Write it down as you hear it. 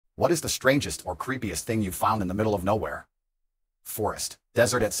What is the strangest or creepiest thing you've found in the middle of nowhere? Forest,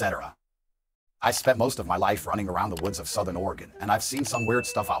 desert, etc. I spent most of my life running around the woods of southern Oregon, and I've seen some weird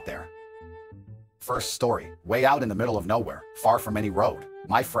stuff out there. First story, way out in the middle of nowhere, far from any road,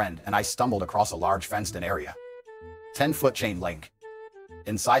 my friend and I stumbled across a large fenced-in area. 10-foot chain link.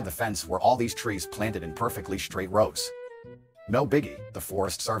 Inside the fence were all these trees planted in perfectly straight rows. No biggie, the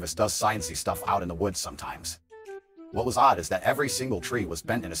Forest Service does sciencey stuff out in the woods sometimes. What was odd is that every single tree was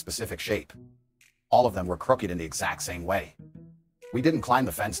bent in a specific shape. All of them were crooked in the exact same way. We didn't climb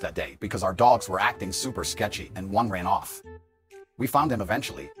the fence that day because our dogs were acting super sketchy and one ran off. We found him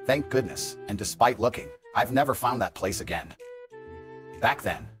eventually, thank goodness, and despite looking, I've never found that place again. Back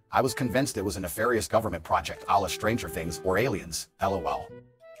then, I was convinced it was a nefarious government project a la Stranger Things or Aliens, lol.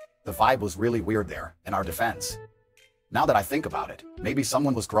 The vibe was really weird there, in our defense. Now that I think about it, maybe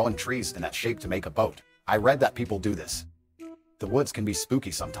someone was growing trees in that shape to make a boat. I read that people do this. The woods can be spooky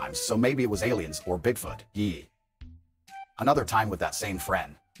sometimes, so maybe it was aliens or Bigfoot, yee. Another time with that same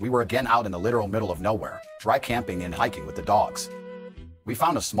friend, we were again out in the literal middle of nowhere, dry camping and hiking with the dogs. We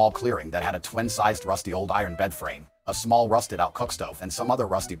found a small clearing that had a twin-sized rusty old iron bed frame, a small rusted-out cookstove and some other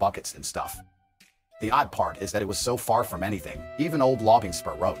rusty buckets and stuff. The odd part is that it was so far from anything, even old logging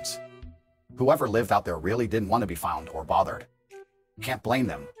spur roads. Whoever lived out there really didn't want to be found or bothered. Can't blame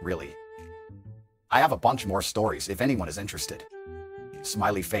them, really. I have a bunch more stories if anyone is interested.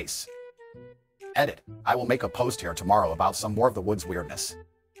 Smiley face. Edit. I will make a post here tomorrow about some more of the woods weirdness.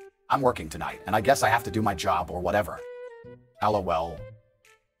 I'm working tonight, and I guess I have to do my job or whatever. LOL.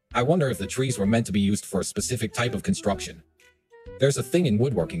 I wonder if the trees were meant to be used for a specific type of construction. There's a thing in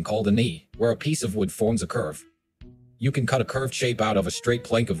woodworking called a knee, where a piece of wood forms a curve. You can cut a curved shape out of a straight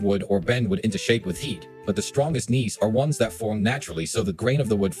plank of wood or bend wood into shape with heat, but the strongest knees are ones that form naturally so the grain of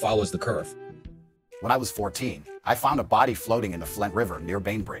the wood follows the curve. When I was 14, I found a body floating in the Flint River near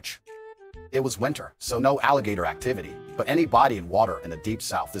Bainbridge. It was winter, so no alligator activity, but any body in water in the deep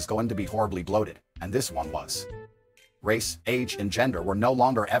south is going to be horribly bloated, and this one was. Race, age, and gender were no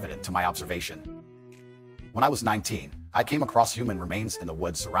longer evident to my observation. When I was 19, I came across human remains in the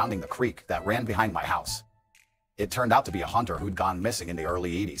woods surrounding the creek that ran behind my house. It turned out to be a hunter who'd gone missing in the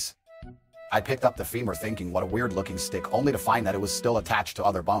early 80s. I picked up the femur thinking what a weird-looking stick, only to find that it was still attached to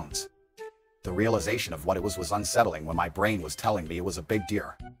other bones. The realization of what it was unsettling when my brain was telling me it was a big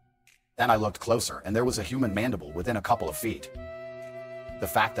deer. Then I looked closer and there was a human mandible within a couple of feet. The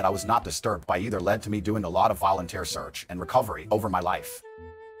fact that I was not disturbed by either led to me doing a lot of volunteer search and recovery over my life.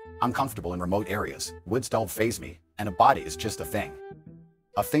 I'm comfortable in remote areas, woods don't faze me, and a body is just a thing.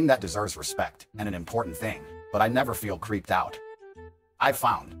 A thing that deserves respect, and an important thing, but I never feel creeped out. I've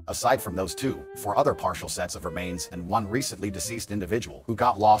found, aside from those two, 4 other partial sets of remains and one recently deceased individual who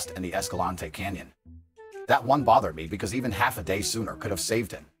got lost in the Escalante Canyon. That one bothered me because even half a day sooner could have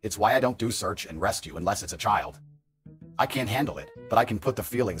saved him. It's why I don't do search and rescue unless it's a child. I can't handle it, but I can put the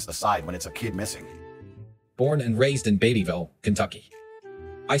feelings aside when it's a kid missing. Born and raised in Beattyville, Kentucky.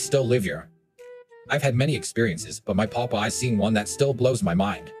 I still live here. I've had many experiences, but my papa I seen one that still blows my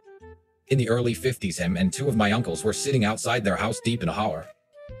mind. In the early 50s, him and 2 of my uncles were sitting outside their house deep in a holler.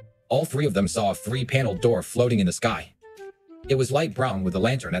 All 3 of them saw a 3-paneled door floating in the sky. It was light brown with a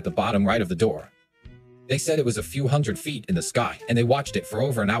lantern at the bottom right of the door. They said it was a few hundred feet in the sky, and they watched it for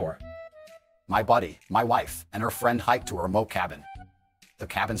over an hour. My buddy, my wife, and her friend hiked to a remote cabin. The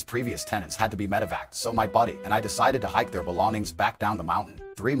cabin's previous tenants had to be medevaced, so my buddy and I decided to hike their belongings back down the mountain,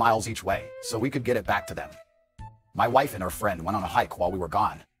 3 miles each way, so we could get it back to them. My wife and her friend went on a hike while we were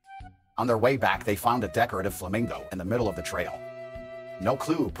gone. On their way back, they found a decorative flamingo in the middle of the trail. No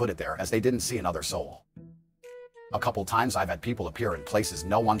clue who put it there, as they didn't see another soul. A couple times I've had people appear in places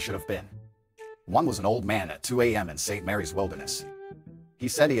no one should have been. One was an old man at 2 a.m. in St. Mary's Wilderness. He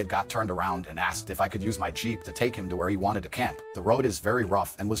said he had got turned around and asked if I could use my Jeep to take him to where he wanted to camp. The road is very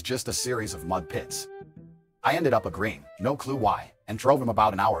rough and was just a series of mud pits. I ended up agreeing, no clue why, and drove him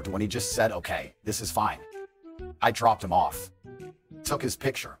about an hour to when he just said, "Okay, this is fine." I dropped him off, took his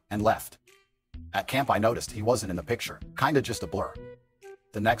picture, and left. At camp I noticed he wasn't in the picture, kinda just a blur.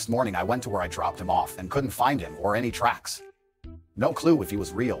 The next morning I went to where I dropped him off and couldn't find him or any tracks. No clue if he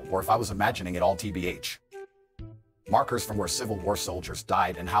was real or if I was imagining it all tbh. Markers from where Civil War soldiers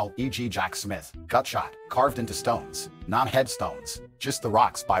died and how, e.g. Jack Smith, got shot, carved into stones, not headstones, just the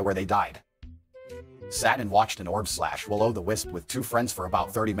rocks by where they died. Sat and watched an orb/will-o'-the-wisp with 2 friends for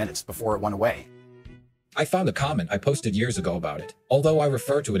about 30 minutes before it went away. I found a comment I posted years ago about it, although I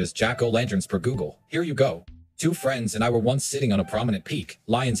refer to it as jack-o'-lanterns per Google. Here you go. 2 friends and I were once sitting on a prominent peak,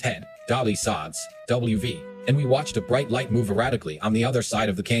 Lion's Head, Dolly Sods, WV, and we watched a bright light move erratically on the other side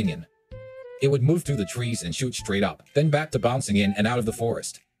of the canyon. It would move through the trees and shoot straight up, then back to bouncing in and out of the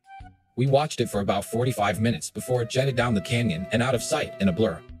forest. We watched it for about 45 minutes before it jetted down the canyon and out of sight in a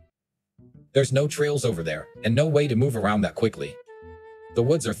blur. There's no trails over there, and no way to move around that quickly. The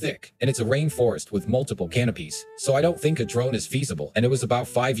woods are thick, and it's a rainforest with multiple canopies, so I don't think a drone is feasible, and it was about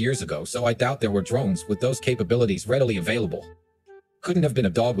 5 years ago, so I doubt there were drones with those capabilities readily available. Couldn't have been a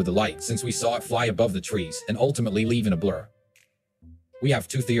dog with a light since we saw it fly above the trees and ultimately leave in a blur. We have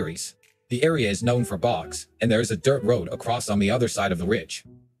two theories. The area is known for bogs, and there is a dirt road across on the other side of the ridge.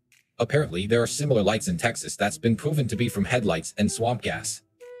 Apparently, there are similar lights in Texas that's been proven to be from headlights and swamp gas.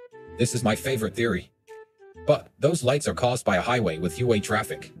 This is my favorite theory. But those lights are caused by a highway with two-way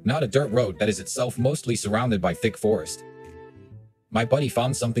traffic, not a dirt road that is itself mostly surrounded by thick forest. My buddy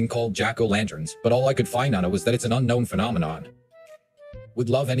found something called jack-o'-lanterns, but all I could find on it was that it's an unknown phenomenon. Would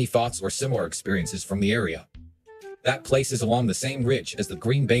love any thoughts or similar experiences from the area. That place is along the same ridge as the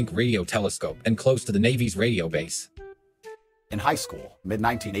Green Bank Radio Telescope and close to the Navy's radio base. In high school,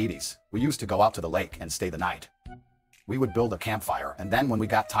 mid-1980s, we used to go out to the lake and stay the night. We would build a campfire and then when we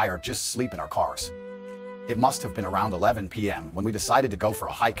got tired just sleep in our cars. It must have been around 11 p.m. when we decided to go for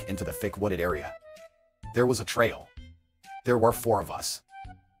a hike into the thick wooded area. There was a trail. There were 4 of us.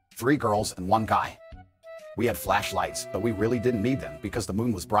 3 girls and 1 guy. We had flashlights, but we really didn't need them because the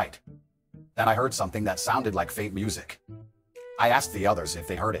moon was bright. Then I heard something that sounded like faint music. I asked the others if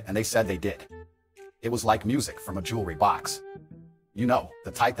they heard it and they said they did. It was like music from a jewelry box. You know,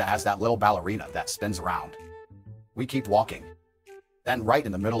 the type that has that little ballerina that spins around. We keep walking. Then right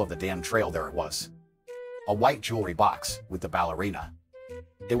in the middle of the damn trail there it was. A white jewelry box with the ballerina.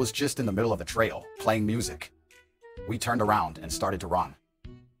 It was just in the middle of the trail, playing music. We turned around and started to run.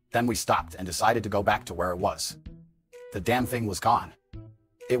 Then we stopped and decided to go back to where it was. The damn thing was gone.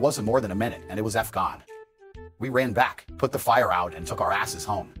 It wasn't more than a minute and it was gone. We ran back, put the fire out and took our asses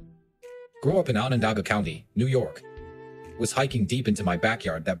home. Grew up in Onondaga County, New York. Was hiking deep into my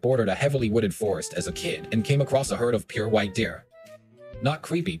backyard that bordered a heavily wooded forest as a kid and came across a herd of pure white deer. Not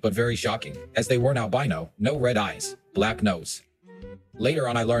creepy but very shocking, as they weren't albino, no red eyes, black nose. Later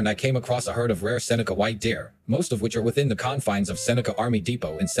on I learned I came across a herd of rare Seneca white deer, most of which are within the confines of Seneca Army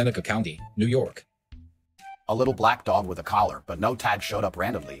Depot in Seneca County, New York. A little black dog with a collar but no tag showed up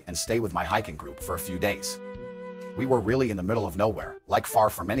randomly and stayed with my hiking group for a few days. We were really in the middle of nowhere, like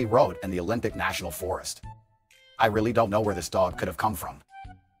far from any road in the Olympic National Forest. I really don't know where this dog could have come from.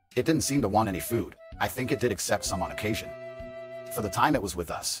 It didn't seem to want any food. I think it did accept some on occasion. For the time it was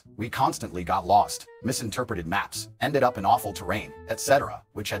with us, we constantly got lost, misinterpreted maps, ended up in awful terrain, etc.,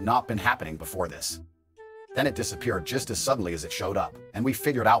 which had not been happening before this. Then it disappeared just as suddenly as it showed up, and we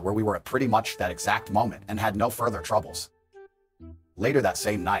figured out where we were at pretty much that exact moment and had no further troubles. Later that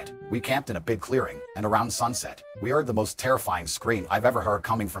same night, we camped in a big clearing, and around sunset, we heard the most terrifying scream I've ever heard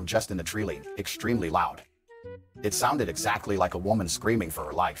coming from just in the tree line, extremely loud. It sounded exactly like a woman screaming for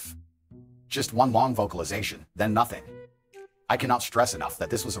her life. Just one long vocalization, then nothing. I cannot stress enough that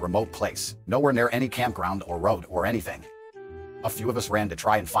this was a remote place, nowhere near any campground or road or anything. A few of us ran to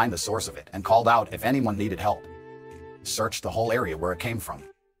try and find the source of it and called out if anyone needed help. Searched the whole area where it came from.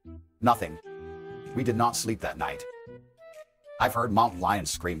 Nothing. We did not sleep that night. I've heard mountain lions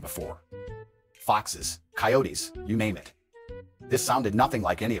scream before. Foxes, coyotes, you name it. This sounded nothing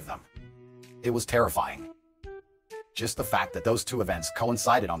like any of them. It was terrifying. Just the fact that those 2 events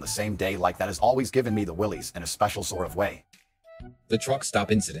coincided on the same day like that has always given me the willies in a special sort of way. The truck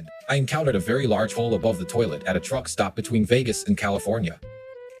stop incident. I encountered a very large hole above the toilet at a truck stop between Vegas and California.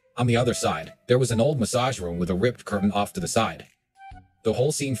 On the other side, there was an old massage room with a ripped curtain off to the side. The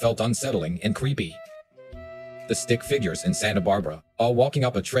whole scene felt unsettling and creepy. The stick figures in Santa Barbara. While walking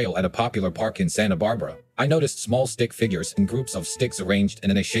up a trail at a popular park in Santa Barbara, I noticed small stick figures in groups of sticks arranged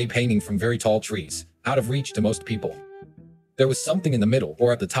in a shape hanging from very tall trees, out of reach to most people. There was something in the middle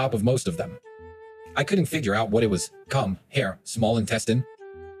or at the top of most of them. I couldn't figure out what it was. Hair, small intestine?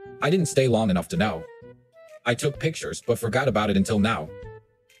 I didn't stay long enough to know. I took pictures but forgot about it until now.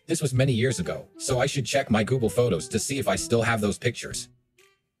 This was many years ago, so I should check my Google Photos to see if I still have those pictures.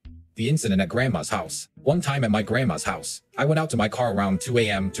 The incident at Grandma's house. One time at my grandma's house, I went out to my car around 2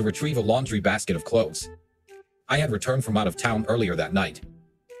 a.m. to retrieve a laundry basket of clothes. I had returned from out of town earlier that night.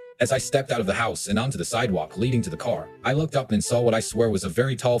 As I stepped out of the house and onto the sidewalk leading to the car, I looked up and saw what I swear was a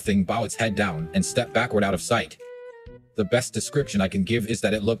very tall thing bow its head down and step backward out of sight. The best description I can give is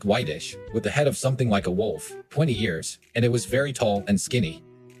that it looked whitish, with the head of something like a wolf, 20 years, and it was very tall and skinny.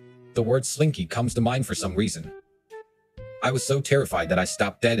 The word slinky comes to mind for some reason. I was so terrified that I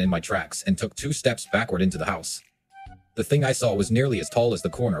stopped dead in my tracks and took 2 steps backward into the house. The thing I saw was nearly as tall as the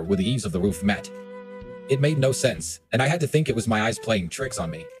corner where the eaves of the roof met. It made no sense, and I had to think it was my eyes playing tricks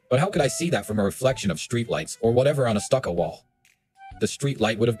on me, but how could I see that from a reflection of streetlights or whatever on a stucco wall? the street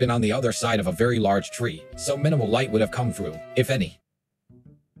light would have been on the other side of a very large tree, so minimal light would have come through, if any.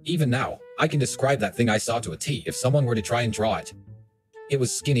 Even now, I can describe that thing I saw to a T if someone were to try and draw it. It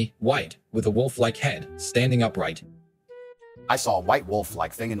was skinny, white, with a wolf-like head, standing upright. I saw a white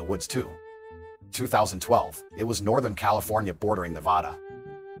wolf-like thing in the woods too. 2012, it was Northern California bordering Nevada.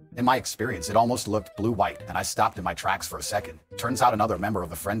 In my experience, it almost looked blue-white, and I stopped in my tracks for a second. Turns out another member of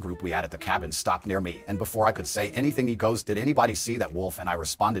the friend group we had at the cabin stopped near me, and before I could say anything he goes, "Did anybody see that wolf?" And I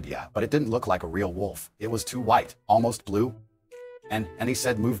responded, "Yeah, but it didn't look like a real wolf. It was too white, almost blue." And he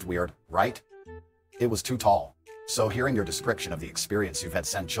said, "Moved weird, right?" It was too tall. So hearing your description of the experience you've had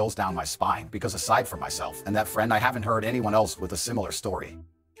sent chills down my spine, because aside from myself and that friend, I haven't heard anyone else with a similar story.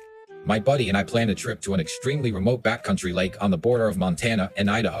 My buddy and I planned a trip to an extremely remote backcountry lake on the border of Montana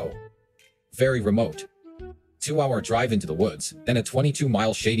and Idaho. Very remote. 2-hour drive into the woods, then a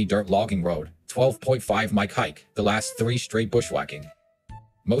 22-mile shady dirt logging road, 12.5-mile hike, the last 3 straight bushwhacking.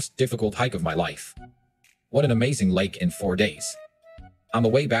 Most difficult hike of my life. What an amazing lake in 4 days. On the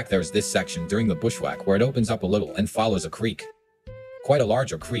way back there's this section during the bushwhack where it opens up a little and follows a creek. Quite a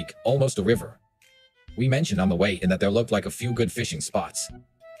larger creek, almost a river. We mentioned on the way in that there looked like a few good fishing spots.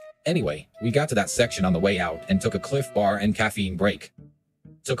 Anyway, we got to that section on the way out and took a Cliff Bar and caffeine break.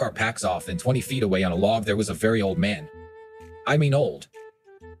 Took our packs off, and 20 feet away on a log there was a very old man. I mean old.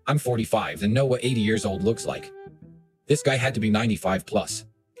 I'm 45 and know what 80 years old looks like. This guy had to be 95 plus.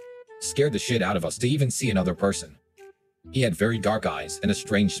 Scared the shit out of us to even see another person. He had very dark eyes and a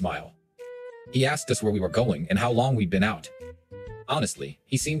strange smile. He asked us where we were going and how long we'd been out. Honestly,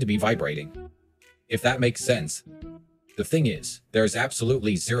 he seemed to be vibrating. If that makes sense. The thing is, there is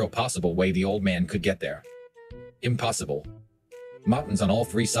absolutely zero possible way the old man could get there. Impossible. Mountains on all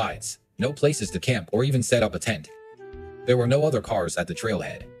 3 sides, no places to camp or even set up a tent. There were no other cars at the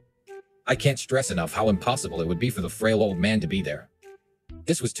trailhead. I can't stress enough how impossible it would be for the frail old man to be there.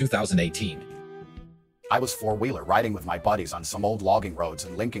 This was 2018. I was 4-wheeler riding with my buddies on some old logging roads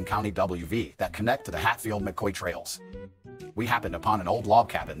in Lincoln County, WV, that connect to the Hatfield-McCoy trails. We happened upon an old log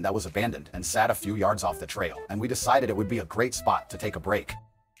cabin that was abandoned and sat a few yards off the trail, and we decided it would be a great spot to take a break.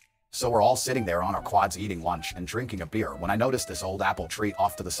 So we're all sitting there on our quads eating lunch and drinking a beer when I noticed this old apple tree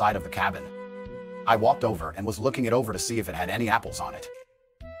off to the side of the cabin. I walked over and was looking it over to see if it had any apples on it.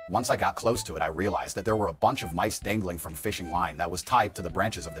 Once I got close to it, I realized that there were a bunch of mice dangling from fishing line that was tied to the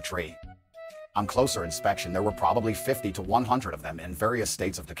branches of the tree. On closer inspection, there were probably 50 to 100 of them in various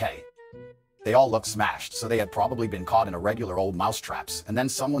states of decay. They all looked smashed, so they had probably been caught in a regular old mouse traps, and then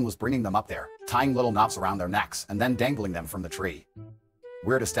someone was bringing them up there, tying little knots around their necks, and then dangling them from the tree.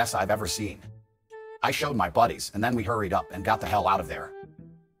 Weirdest mess I've ever seen. I showed my buddies, and then we hurried up and got the hell out of there.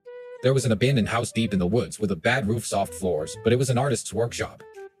 There was an abandoned house deep in the woods with a bad roof, soft floors, but it was an artist's workshop.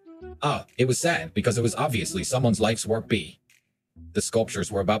 It was sad because it was obviously someone's life's work. The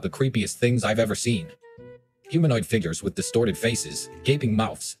sculptures were about the creepiest things I've ever seen. Humanoid figures with distorted faces, gaping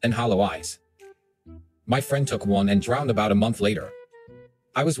mouths, and hollow eyes. My friend took one and drowned about a month later.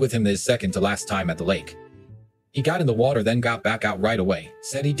 I was with him this second to last time at the lake. He got in the water, then got back out right away,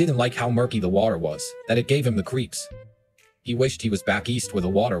 said he didn't like how murky the water was, that it gave him the creeps. He wished he was back east where the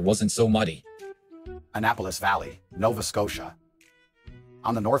water wasn't so muddy. Annapolis Valley, Nova Scotia.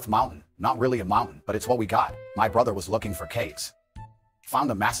 On the North Mountain, not really a mountain, but it's what we got. My brother was looking for caves.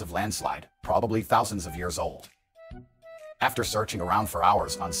 Found a massive landslide, probably thousands of years old. After searching around for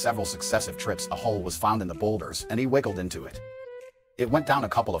hours on several successive trips, a hole was found in the boulders, and he wiggled into it. It went down a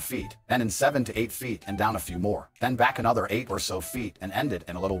couple of feet, then in 7 to 8 feet and down a few more, then back another 8 or so feet and ended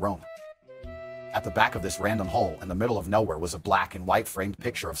in a little room. At the back of this random hole in the middle of nowhere was a black and white framed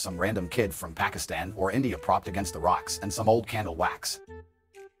picture of some random kid from Pakistan or India propped against the rocks and some old candle wax.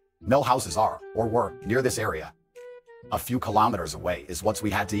 Mill houses are, or were, near this area. A few kilometers away is what we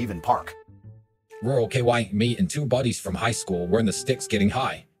had to even park. Rural KY, me and 2 buddies from high school were in the sticks getting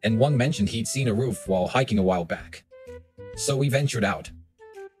high, and one mentioned he'd seen a roof while hiking a while back. So we ventured out.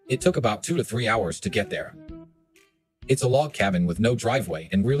 It took about 2 to 3 hours to get there. It's a log cabin with no driveway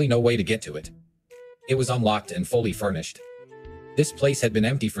and really no way to get to it. It was unlocked and fully furnished. This place had been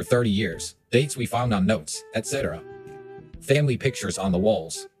empty for 30 years, dates we found on notes, etc. Family pictures on the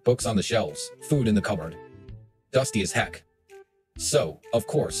walls, books on the shelves, food in the cupboard. Dusty as heck. So, of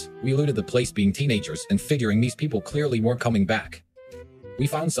course, we looted the place being teenagers and figuring these people clearly weren't coming back. We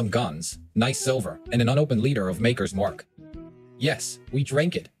found some guns, nice silver, and an unopened liter of Maker's Mark. Yes, we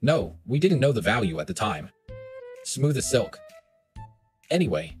drank it. No, we didn't know the value at the time. Smooth as silk.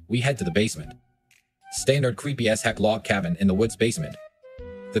 Anyway, we head to the basement. Standard creepy as heck log cabin in the woods basement.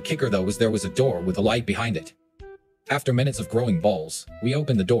 The kicker though was there was a door with a light behind it. After minutes of growing balls, we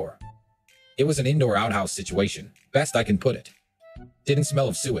opened the door. It was an indoor outhouse situation, best I can put it. Didn't smell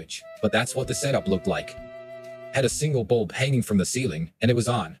of sewage, but that's what the setup looked like. Had a single bulb hanging from the ceiling, and it was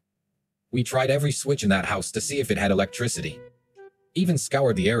on. We tried every switch in that house to see if it had electricity. Even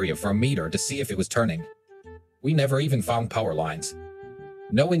scoured the area for a meter to see if it was turning. We never even found power lines.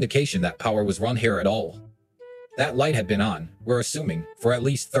 No indication that power was run here at all. That light had been on, we're assuming, for at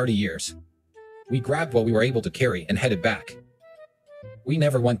least 30 years. We grabbed what we were able to carry and headed back. We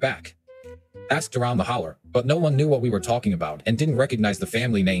never went back. Asked around the holler, but no one knew what we were talking about and didn't recognize the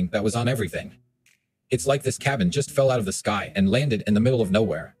family name that was on everything. It's like this cabin just fell out of the sky and landed in the middle of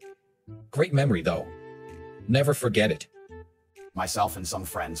nowhere. Great memory though. Never forget it. Myself and some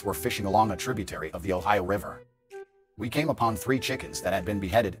friends were fishing along a tributary of the Ohio River. We came upon 3 chickens that had been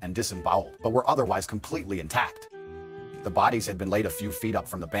beheaded and disemboweled, but were otherwise completely intact. The bodies had been laid a few feet up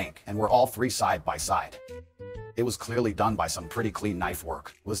from the bank and were all 3 side by side. It was clearly done by some pretty clean knife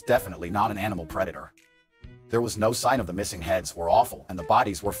work, was definitely not an animal predator. There was no sign of the missing heads or offal, and the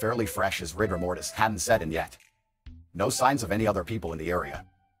bodies were fairly fresh as rigor mortis hadn't set in yet. No signs of any other people in the area.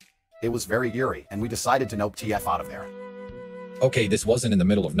 It was very eerie, and we decided to nope TF out of there. Okay, this wasn't in the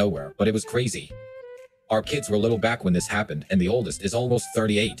middle of nowhere, but it was crazy. Our kids were little back when this happened, and the oldest is almost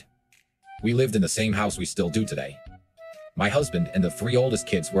 38. We lived in the same house we still do today. My husband and the 3 oldest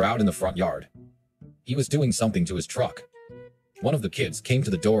kids were out in the front yard. He was doing something to his truck. One of the kids came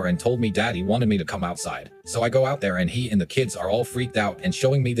to the door and told me Daddy wanted me to come outside, so I go out there and he and the kids are all freaked out and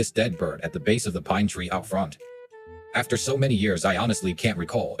showing me this dead bird at the base of the pine tree out front. After so many years, I honestly can't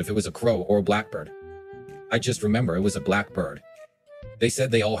recall if it was a crow or a blackbird. I just remember it was a black bird. They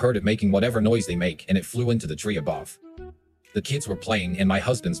said they all heard it making whatever noise they make and it flew into the tree above. The kids were playing and my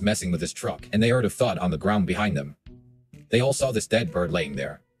husband's messing with his truck and they heard a thud on the ground behind them. They all saw this dead bird laying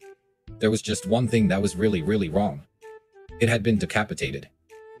there. There was just one thing that was really wrong. It had been decapitated.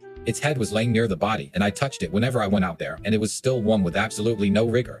 Its head was laying near the body and I touched it whenever I went out there and it was still warm with absolutely no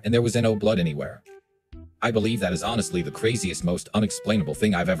rigor and there was no blood anywhere. I believe that is honestly the craziest, most unexplainable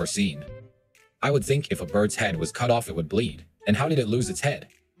thing I've ever seen. I would think if a bird's head was cut off it would bleed. And how did it lose its head?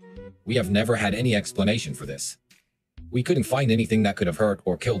 We have never had any explanation for this. We couldn't find anything that could have hurt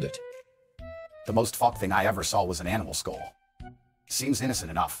or killed it. The most fucked thing I ever saw was an animal skull. Seems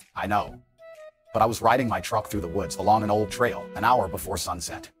innocent enough, I know. But I was riding my truck through the woods along an old trail an hour before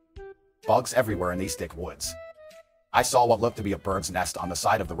sunset. Bugs everywhere in these thick woods. I saw what looked to be a bird's nest on the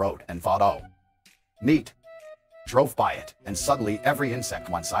side of the road and thought, oh, neat. Drove by it, and suddenly every insect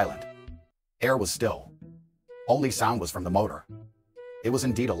went silent. Air was still. Only sound was from the motor. It was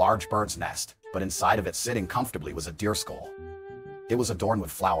indeed a large bird's nest, but inside of it sitting comfortably was a deer skull. It was adorned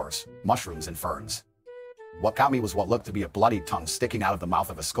with flowers, mushrooms, and ferns. What got me was what looked to be a bloodied tongue sticking out of the mouth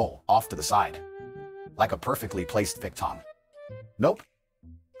of a skull, off to the side. Like a perfectly placed thick tongue. Nope.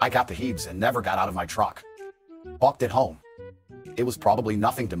 I got the heaves and never got out of my truck. Walked it home. It was probably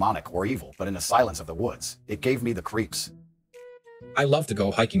nothing demonic or evil, but in the silence of the woods, it gave me the creeps. I love to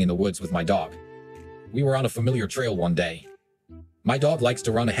go hiking in the woods with my dog. We were on a familiar trail one day. My dog likes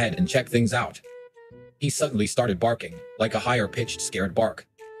to run ahead and check things out. He suddenly started barking, like a higher-pitched scared bark.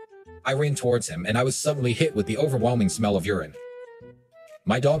 I ran towards him and I was suddenly hit with the overwhelming smell of urine.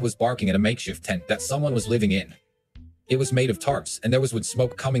 My dog was barking at a makeshift tent that someone was living in. It was made of tarps and there was wood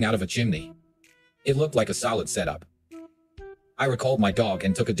smoke coming out of a chimney. It looked like a solid setup. I recalled my dog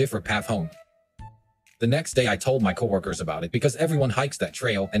and took a different path home. The next day I told my coworkers about it because everyone hikes that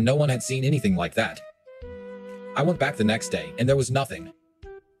trail and no one had seen anything like that. I went back the next day and there was nothing.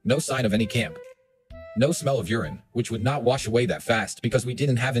 No sign of any camp. No smell of urine, which would not wash away that fast because we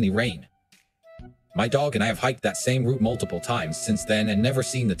didn't have any rain. My dog and I have hiked that same route multiple times since then and never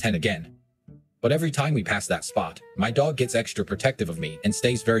seen the tent again. But every time we pass that spot, my dog gets extra protective of me and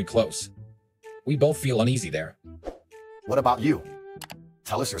stays very close. We both feel uneasy there. What about you?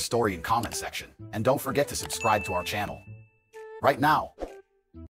 Tell us your story in comment section, and don't forget to subscribe to our channel. Right now.